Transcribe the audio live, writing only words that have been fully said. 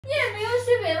也没有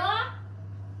水杯了。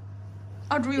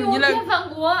阿朱用你的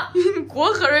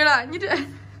锅喝水了，你这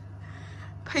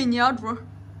陪你阿朱。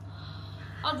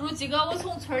阿朱今个我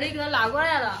从村里给他拉过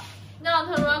来了，然后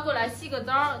他说过来洗个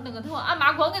澡，那个头俺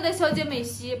妈光给他小姐妹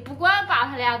洗，不管把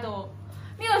他俩都，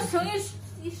那个声音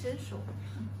一伸手。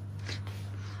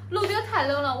楼顶太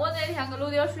冷了，我那天搁楼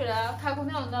顶睡了，开空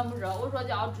调暖不热，我说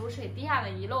叫阿朱睡底下的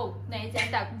1楼那一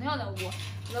间带空调的屋，给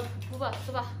他铺吧，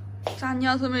走吧。咱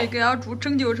娘子们给阿朱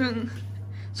拯救成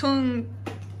从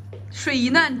睡衣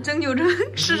男拯救成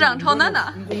时尚潮男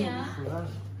的。对呀。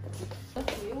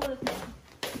我的天！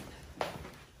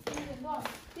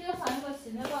这个换一个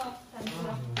新的吧，咱们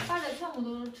把这全部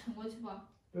都撑过去吧。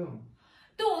不用。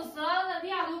冻死了，那底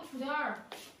下都铺点儿。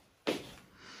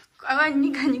乖乖，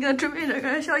你看你给他准备这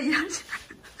个小衣裳，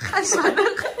还酸的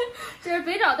很。这是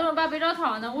被罩，等会儿把被罩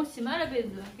套上呢。我新买的被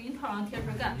子，给你套上贴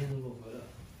身干。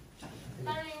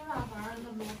但是有啥法儿，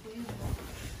咱们回应。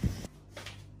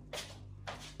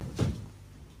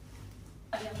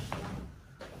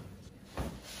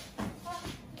好，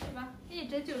睡吧。咦，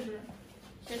这就是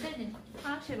先带进去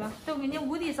啊，睡吧。等我给你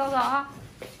屋地扫扫啊。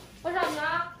我上去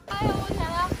啊！哎呦我天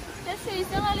呐，这睡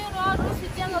醒了，领着阿朱去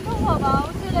剪个头发吧。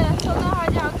我觉得小男孩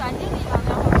这样干净一点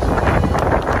好吃。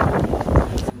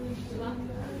是吧？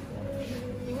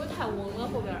因为太嗡了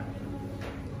后边。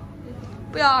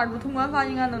不要阿朱同款发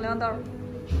型，俺弄2道。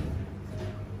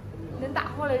人大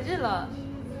伙来人了，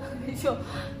就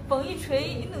风一吹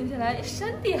一弄起来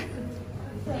闪电。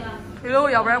对呀。对喽，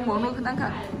要不然蒙住可难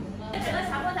看。这个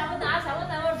下播咱们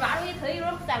抓住一推，一会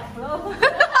儿再哭了。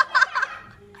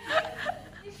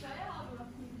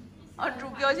阿朱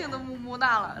表情都木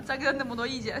讷了，咋给他那么多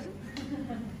意见？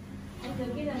我就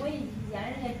给了我意见，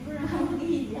人家主任还不给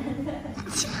意见。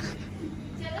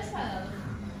剪得帅了。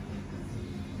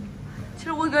其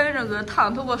实我感觉这个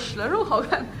烫头发湿的时候好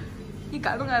看，一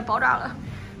干都该爆炸了。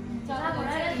咱过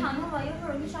来烫头发，有时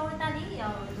候你稍微打理要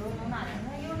就是弄那的，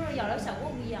它有时候要的效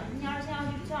果不一样。你要是想要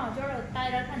卷儿，打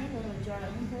一点弹力头就卷了，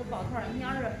你头爆团儿；你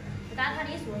要是不打弹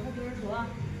力束，它就是说，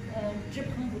只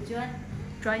蓬不卷。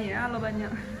专业啊，老板娘。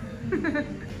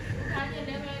看见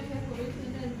两边一片后背裙，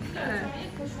这卷也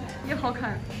可帅了。也好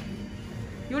看，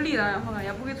有力量也好看，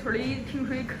也不给村里停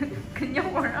水跟鸟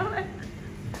窝上来。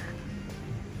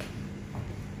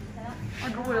阿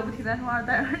朱为了不替咱说话，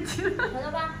戴耳机了。喝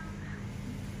了吧。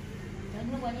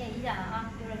你问你意见了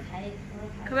啊，就是开。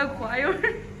特别哭啊，有人。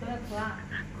特别哭啊。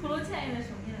骷髅钱也得收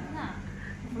你了。那，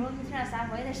骷髅你钱撒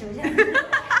泼也得收钱。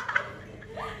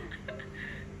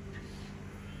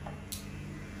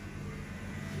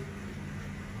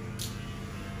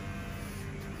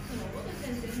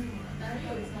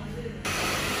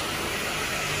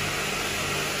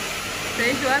这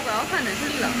一学还怪好看的，可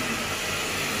离了。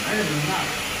还是真大。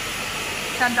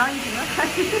像张艺兴的菜。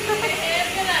别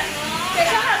乱说。这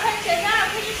小孩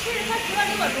可以吃，他吃了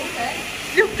6个中分。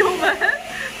6中分。6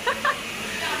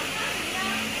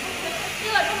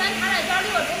个中分，他那卷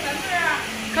6个中分不是？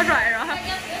可帅是吧？人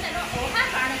家有那种欧韩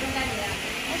范那种感觉，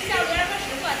小脸可适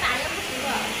合，大脸不适合。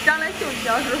长得秀气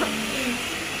是吧？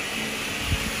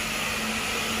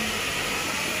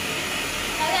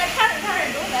大家尝试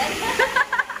中分。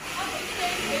我估计这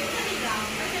吹可力量，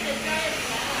而且这卷也出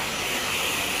来了。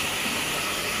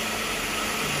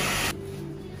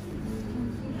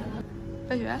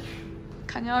白雪，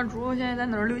看见阿朱现在在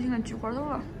那儿流行的菊花头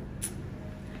了。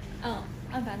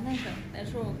俺班男生那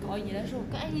时候高1的时候，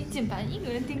赶一进班，一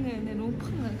个人顶个那种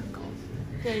棚子可高，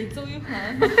这一走一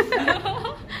换。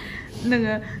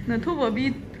那头发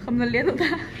比他们的脸都大。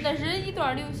那是一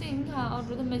段流行，你看阿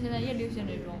朱他们现在也流行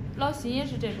这种，老辛也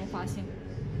是这种发型。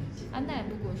俺奶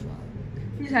不跟我说。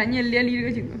你看你脸离这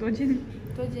个镜子多近？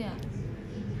多近啊！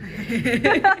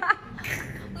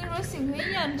我跟你说，幸亏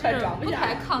颜值不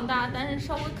太抗打，但是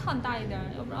稍微抗打一点，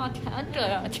要不然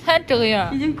全这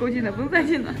样。已经够近了，不用再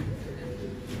近了。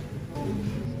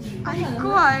哎，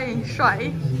乖，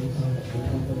帅。